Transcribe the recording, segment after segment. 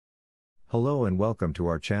Hello and welcome to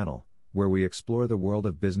our channel, where we explore the world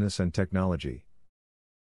of business and technology.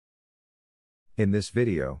 In this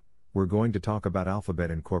video, we're going to talk about Alphabet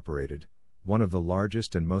Incorporated, one of the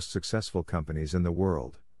largest and most successful companies in the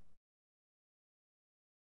world.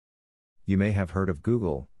 You may have heard of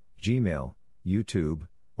Google, Gmail, YouTube,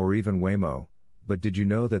 or even Waymo, but did you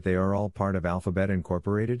know that they are all part of Alphabet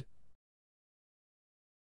Incorporated?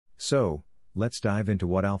 So, let's dive into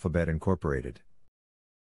what Alphabet Incorporated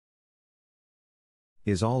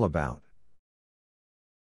is all about.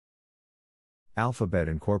 Alphabet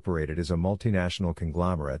Incorporated is a multinational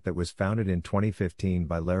conglomerate that was founded in 2015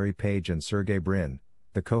 by Larry Page and Sergey Brin,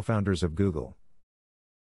 the co-founders of Google.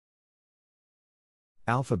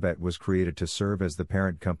 Alphabet was created to serve as the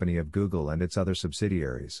parent company of Google and its other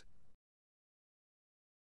subsidiaries.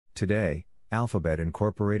 Today, Alphabet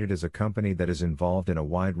Incorporated is a company that is involved in a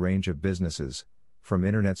wide range of businesses, from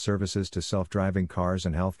internet services to self-driving cars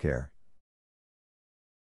and healthcare.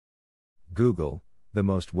 Google, the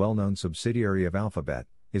most well-known subsidiary of Alphabet,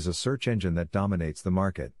 is a search engine that dominates the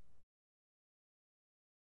market.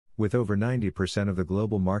 With over 90% of the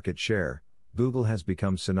global market share, Google has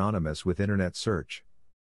become synonymous with internet search.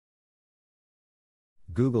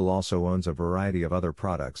 Google also owns a variety of other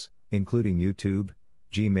products, including YouTube,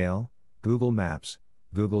 Gmail, Google Maps,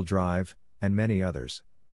 Google Drive, and many others.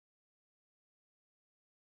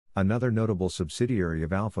 Another notable subsidiary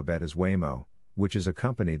of Alphabet is Waymo, which is a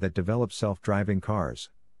company that develops self-driving cars.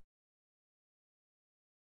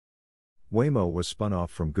 Waymo was spun off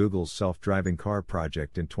from Google's self-driving car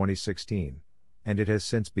project in 2016, and it has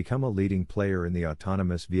since become a leading player in the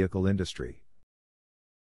autonomous vehicle industry.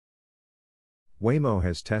 Waymo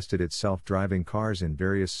has tested its self-driving cars in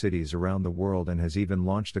various cities around the world and has even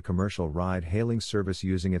launched a commercial ride-hailing service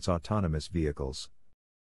using its autonomous vehicles.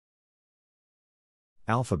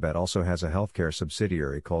 Alphabet also has a healthcare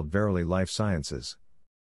subsidiary called Verily Life Sciences.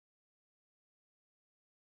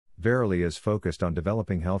 Verily is focused on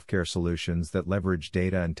developing healthcare solutions that leverage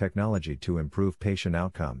data and technology to improve patient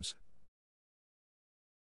outcomes.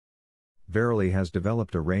 Verily has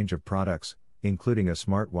developed a range of products, including a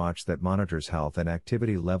smartwatch that monitors health and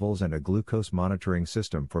activity levels and a glucose monitoring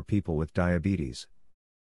system for people with diabetes.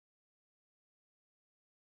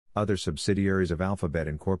 Other subsidiaries of Alphabet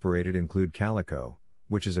Incorporated include Calico,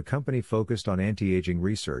 which is a company focused on anti-aging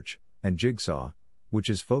research, and Jigsaw, which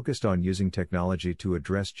is focused on using technology to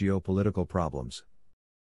address geopolitical problems.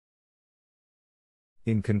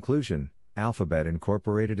 In conclusion, Alphabet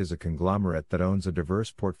Incorporated is a conglomerate that owns a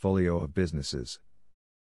diverse portfolio of businesses.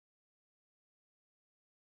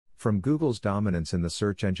 From Google's dominance in the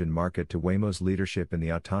search engine market to Waymo's leadership in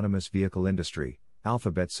the autonomous vehicle industry,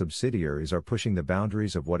 Alphabet's subsidiaries are pushing the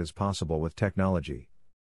boundaries of what is possible with technology.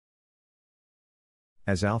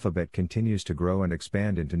 As Alphabet continues to grow and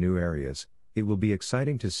expand into new areas, it will be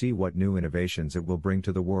exciting to see what new innovations it will bring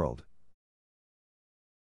to the world.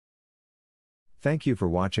 Thank you for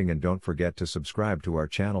watching and don't forget to subscribe to our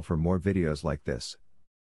channel for more videos like this.